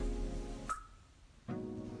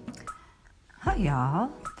Hi y'all,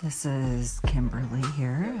 this is Kimberly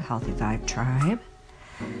here, Healthy Vibe Tribe,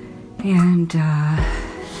 and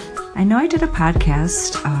I know I did a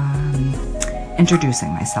podcast introducing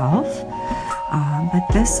myself, but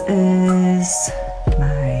this is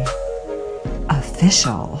my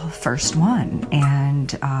official first one,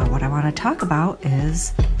 and what I want to talk about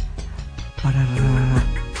is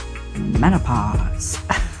menopause.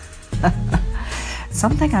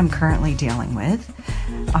 Something I'm currently dealing with.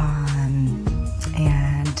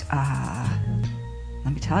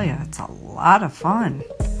 Let me tell you, it's a lot of fun.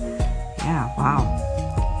 Yeah,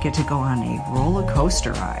 wow. Get to go on a roller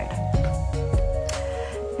coaster ride.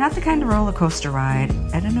 Not the kind of roller coaster ride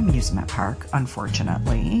at an amusement park,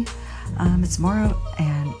 unfortunately. It's more of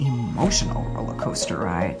an emotional roller coaster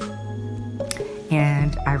ride.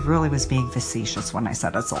 And I really was being facetious when I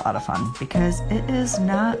said it's a lot of fun, because it is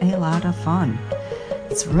not a lot of fun.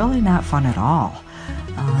 It's really not fun at all.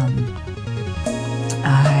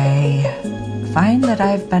 I find that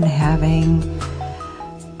I've been having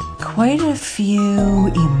quite a few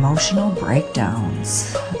emotional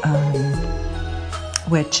breakdowns,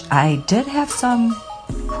 which I did have some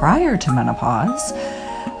prior to menopause.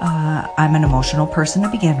 I'm an emotional person to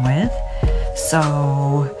begin with,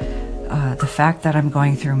 so the fact that I'm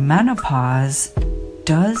going through menopause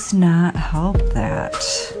does not help that.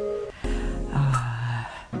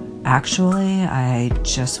 Actually, I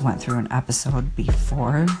just went through an episode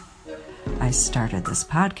before I started this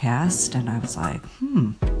podcast, and I was like,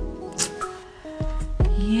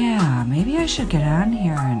 yeah, maybe I should get on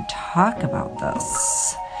here and talk about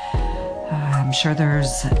this. I'm sure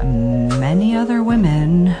there's many other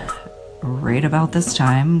women right about this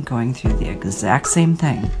time going through the exact same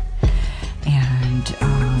thing. And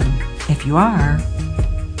if you are,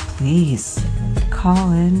 please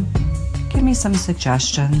call in. Give me some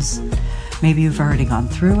suggestions. Maybe you've already gone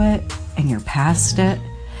through it and you're past it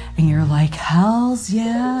and you're like, hells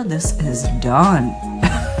yeah, this is done.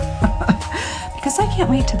 Because I can't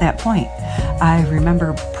wait to that point. I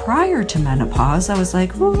remember prior to menopause, I was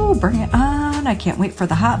like, ooh, bring it on. I can't wait for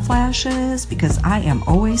the hot flashes because I am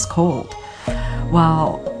always cold.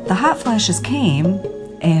 Well, the hot flashes came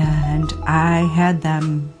and I had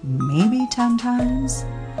them maybe 10 times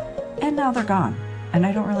and now they're gone. And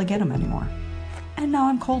I don't really get them anymore. And now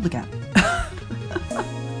I'm cold again.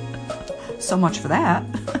 So much for that.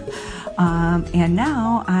 And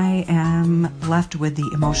now I am left with the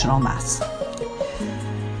emotional mess.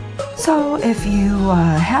 So if you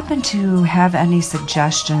happen to have any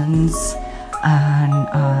suggestions on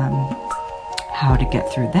how to get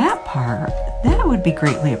through that part, that would be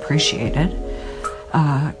greatly appreciated.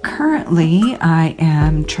 Currently, I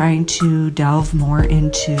am trying to delve more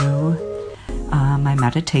into my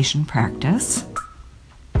meditation practice,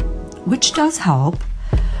 which does help,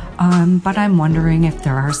 but I'm wondering if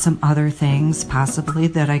there are some other things possibly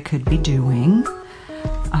that I could be doing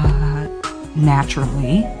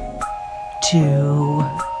naturally to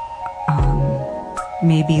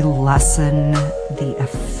maybe lessen the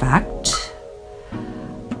effect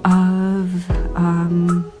of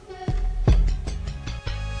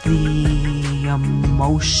the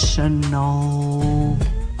emotional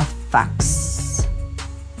effects.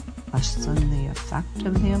 Lessen the effect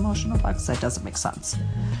of the emotional effects? That doesn't make sense.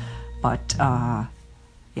 But,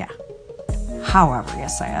 yeah. However you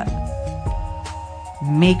say it.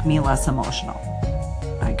 Make me less emotional,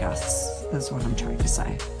 I guess, is what I'm trying to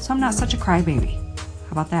say. So I'm not such a crybaby.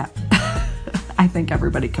 How about that? I think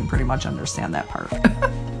everybody can pretty much understand that part.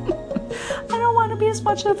 I don't want to be as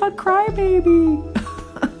much of a crybaby.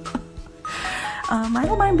 I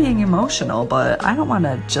don't mind being emotional, but I don't want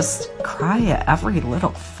to just cry at every little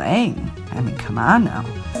thing. I mean, come on now.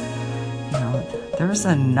 You know, there's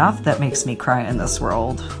enough that makes me cry in this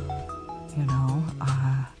world. You know,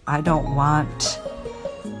 I don't want,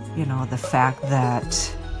 the fact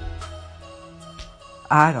that,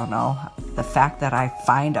 the fact that I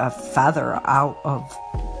find a feather out of,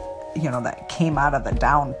 that came out of the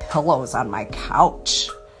down pillows on my couch.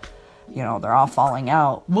 They're all falling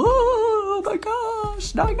out. Whoa! Oh my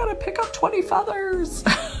gosh, now I gotta pick up 20 feathers.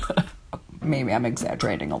 Maybe I'm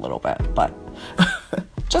exaggerating a little bit, but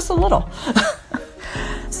just a little.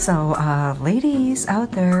 So, ladies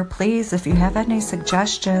out there, please, if you have any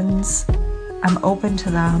suggestions, I'm open to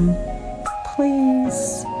them.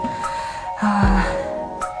 Please.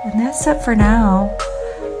 And that's it for now.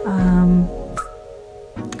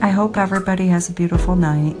 I hope everybody has a beautiful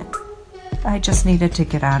night. I just needed to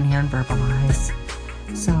get on here and verbalize.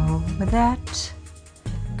 So with that,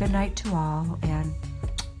 good night to all and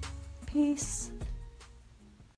peace.